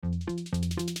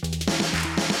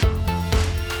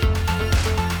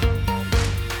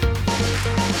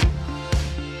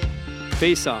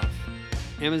Face Off,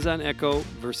 Amazon Echo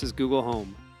versus Google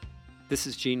Home. This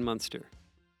is Gene Munster.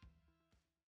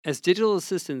 As digital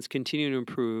assistants continue to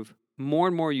improve, more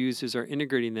and more users are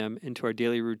integrating them into our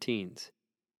daily routines.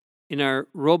 In our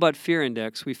Robot Fear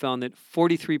Index, we found that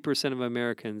 43% of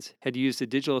Americans had used a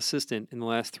digital assistant in the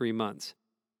last 3 months,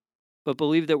 but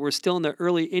believe that we're still in the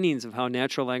early innings of how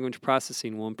natural language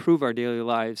processing will improve our daily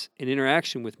lives and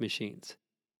interaction with machines.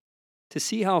 To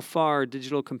see how far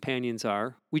digital companions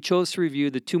are, we chose to review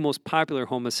the two most popular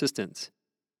home assistants,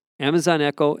 Amazon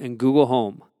Echo and Google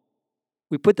Home.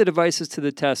 We put the devices to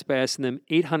the test by asking them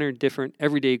 800 different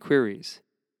everyday queries.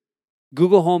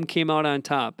 Google Home came out on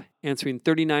top, answering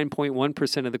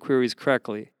 39.1% of the queries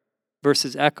correctly,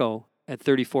 versus Echo at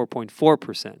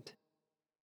 34.4%.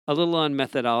 A little on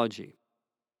methodology.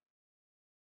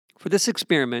 For this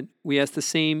experiment, we asked the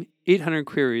same 800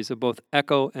 queries of both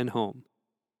Echo and Home.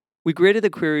 We graded the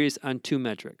queries on two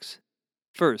metrics.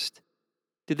 First,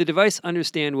 did the device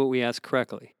understand what we asked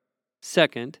correctly?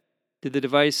 Second, did the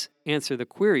device answer the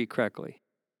query correctly?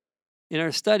 In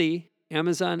our study,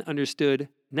 Amazon understood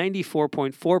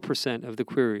 94.4% of the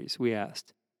queries we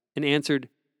asked and answered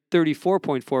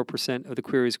 34.4% of the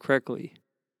queries correctly.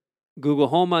 Google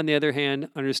Home, on the other hand,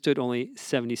 understood only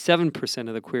 77%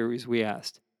 of the queries we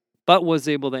asked, but was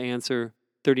able to answer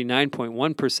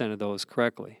 39.1% of those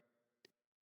correctly.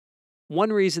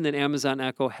 One reason that Amazon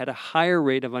Echo had a higher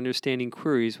rate of understanding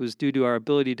queries was due to our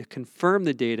ability to confirm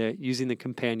the data using the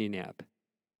companion app.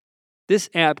 This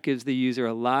app gives the user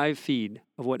a live feed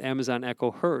of what Amazon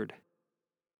Echo heard.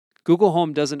 Google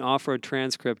Home doesn't offer a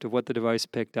transcript of what the device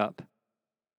picked up.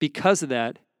 Because of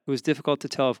that, it was difficult to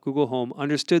tell if Google Home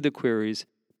understood the queries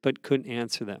but couldn't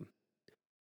answer them.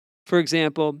 For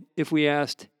example, if we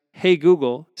asked, "Hey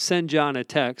Google, send John a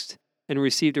text," and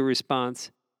received a response,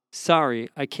 "Sorry,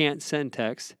 I can't send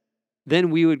text," then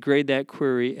we would grade that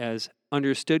query as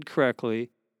understood correctly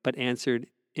but answered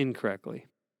incorrectly.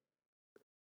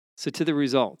 So to the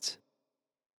results.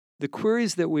 The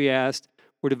queries that we asked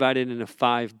were divided into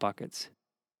 5 buckets: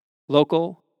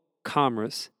 local,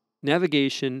 commerce,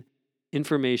 navigation,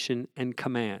 information, and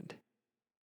command.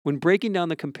 When breaking down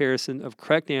the comparison of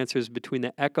correct answers between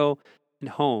the Echo and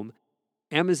Home,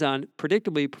 Amazon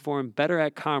predictably performed better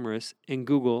at commerce and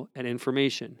Google at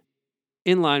information,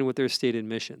 in line with their stated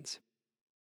missions.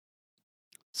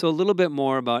 So a little bit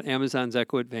more about Amazon's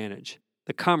Echo Advantage,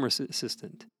 the commerce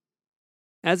assistant.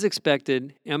 As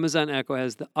expected, Amazon Echo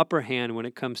has the upper hand when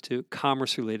it comes to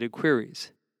commerce-related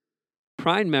queries.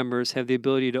 Prime members have the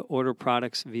ability to order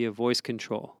products via voice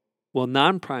control, while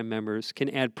non-Prime members can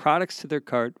add products to their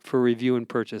cart for review and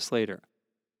purchase later.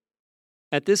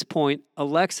 At this point,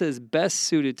 Alexa is best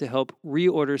suited to help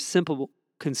reorder simple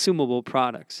consumable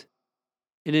products.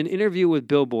 In an interview with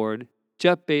Billboard,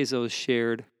 Jeff Bezos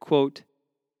shared, quote,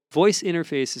 "Voice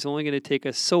interface is only going to take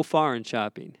us so far in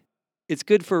shopping. It's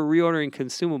good for reordering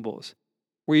consumables,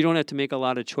 where you don't have to make a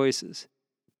lot of choices,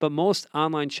 but most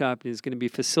online shopping is going to be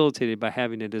facilitated by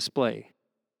having a display,"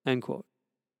 end quote.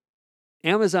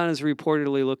 Amazon is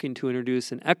reportedly looking to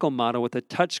introduce an Echo model with a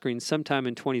touchscreen sometime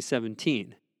in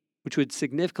 2017, which would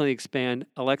significantly expand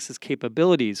Alexa's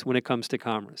capabilities when it comes to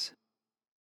commerce.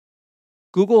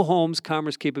 Google Home's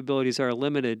commerce capabilities are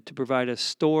limited to provide a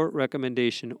store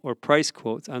recommendation or price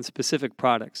quotes on specific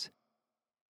products,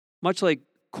 much like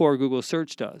core Google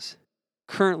Search does.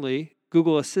 Currently,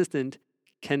 Google Assistant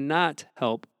cannot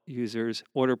help users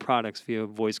order products via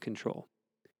voice control.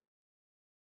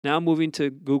 Now moving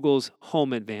to Google's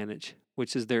Home Advantage,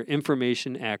 which is their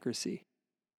information accuracy.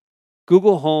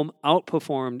 Google Home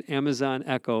outperformed Amazon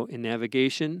Echo in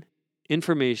navigation,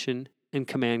 information, and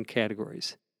command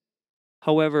categories.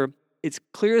 However, its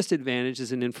clearest advantage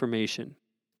is in information.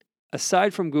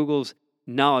 Aside from Google's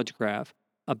knowledge graph,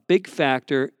 a big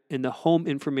factor in the home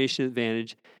information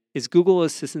advantage is Google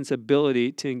Assistant's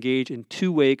ability to engage in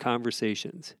two-way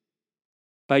conversations.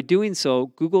 By doing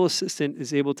so, Google Assistant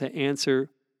is able to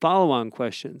answer follow-on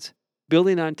questions,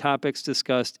 building on topics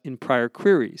discussed in prior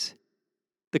queries.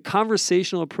 The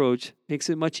conversational approach makes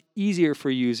it much easier for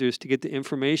users to get the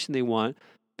information they want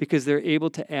because they're able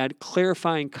to add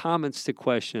clarifying comments to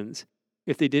questions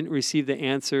if they didn't receive the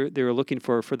answer they were looking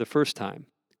for the first time.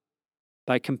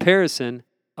 By comparison,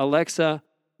 Alexa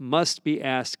must be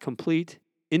asked complete,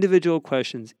 individual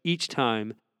questions each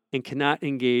time and cannot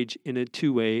engage in a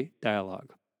two-way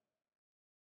dialogue.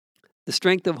 The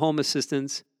strength of Home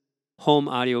Assistant's home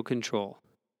audio control.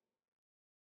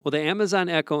 While the Amazon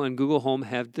Echo and Google Home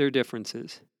have their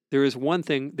differences, there is one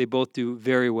thing they both do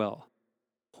very well: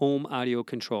 home audio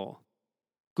control.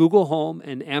 Google Home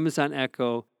and Amazon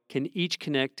Echo can each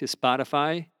connect to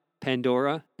Spotify,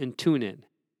 Pandora, and TuneIn.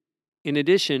 In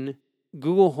addition,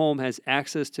 Google Home has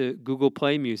access to Google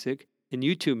Play Music and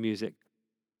YouTube Music,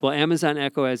 while Amazon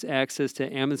Echo has access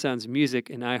to Amazon's Music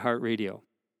and iHeartRadio.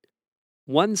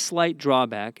 One slight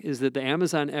drawback is that the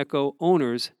Amazon Echo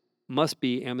owners must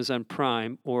be Amazon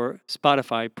Prime or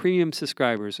Spotify premium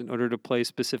subscribers in order to play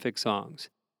specific songs.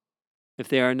 If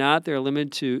they are not, they are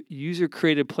limited to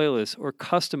user-created playlists or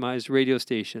customized radio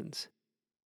stations.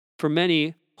 For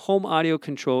many, home audio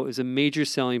control is a major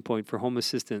selling point for home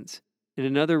assistants, and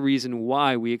another reason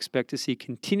why we expect to see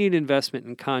continued investment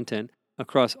in content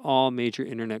across all major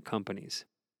internet companies.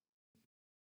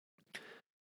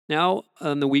 Now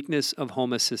on the weakness of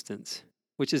home assistants,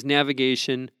 which is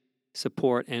navigation,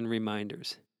 support, and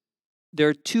reminders. There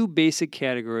are two basic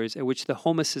categories at which the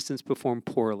home assistants perform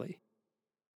poorly: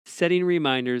 setting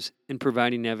reminders and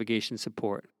providing navigation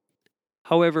support.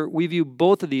 However, we view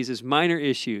both of these as minor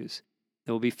issues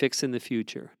that will be fixed in the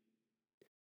future.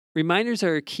 Reminders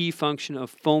are a key function of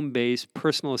phone-based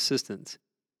personal assistants.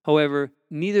 However,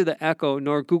 neither the Echo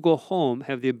nor Google Home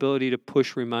have the ability to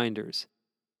push reminders.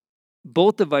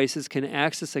 Both devices can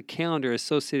access a calendar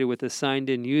associated with a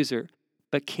signed-in user,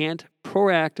 but can't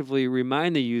proactively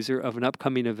remind the user of an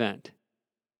upcoming event.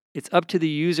 It's up to the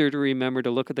user to remember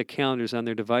to look at the calendars on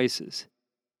their devices.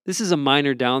 This is a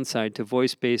minor downside to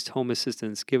voice-based home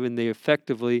assistants, given they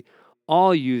effectively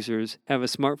all users have a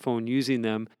smartphone using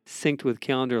them synced with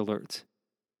calendar alerts,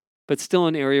 but still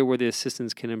an area where the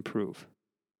assistants can improve.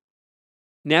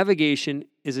 Navigation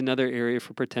is another area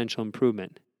for potential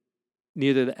improvement.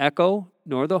 Neither the Echo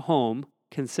nor the Home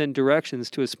can send directions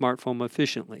to a smartphone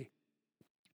efficiently.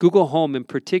 Google Home in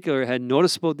particular had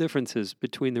noticeable differences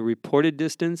between the reported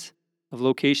distance of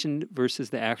location versus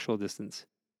the actual distance.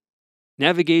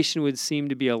 Navigation would seem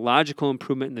to be a logical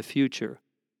improvement in the future,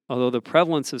 although the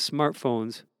prevalence of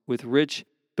smartphones with rich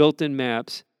built-in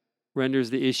maps renders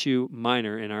the issue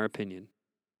minor in our opinion.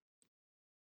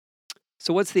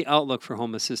 So what's the outlook for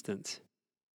home assistants?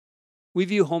 We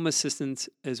view home assistants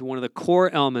as one of the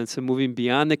core elements of moving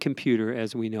beyond the computer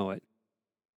as we know it.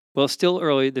 While still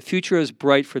early, the future is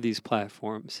bright for these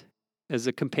platforms as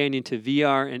a companion to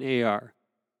VR and AR.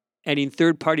 Adding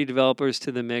third-party developers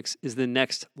to the mix is the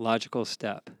next logical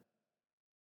step.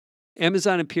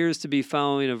 Amazon appears to be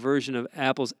following a version of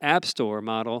Apple's App Store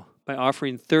model by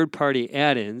offering third-party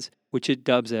add-ins, which it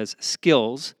dubs as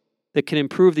skills, that can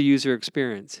improve the user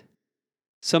experience.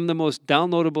 Some of the most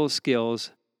downloadable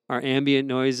skills are ambient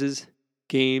noises,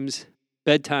 games,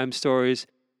 bedtime stories,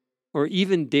 or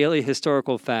even daily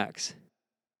historical facts.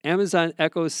 Amazon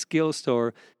Echo's skill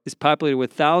store is populated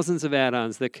with thousands of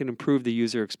add-ons that can improve the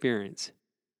user experience.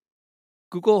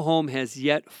 Google Home has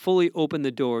yet fully opened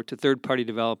the door to third-party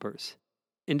developers.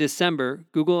 In December,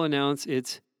 Google announced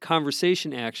its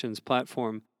Conversation Actions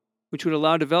platform, which would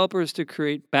allow developers to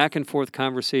create back-and-forth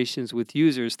conversations with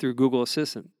users through Google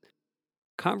Assistant.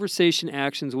 Conversation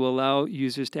Actions will allow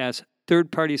users to ask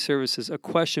third-party services a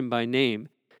question by name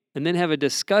and then have a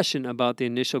discussion about the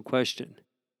initial question.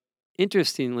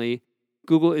 Interestingly,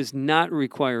 Google is not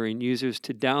requiring users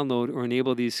to download or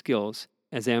enable these skills,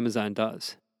 as Amazon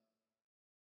does.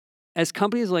 As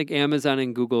companies like Amazon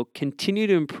and Google continue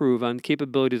to improve on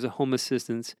capabilities of home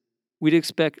assistants, we'd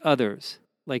expect others,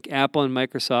 like Apple and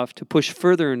Microsoft, to push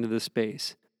further into the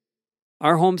space.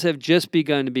 Our homes have just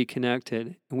begun to be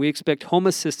connected, and we expect home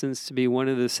assistants to be one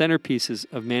of the centerpieces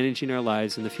of managing our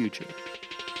lives in the future.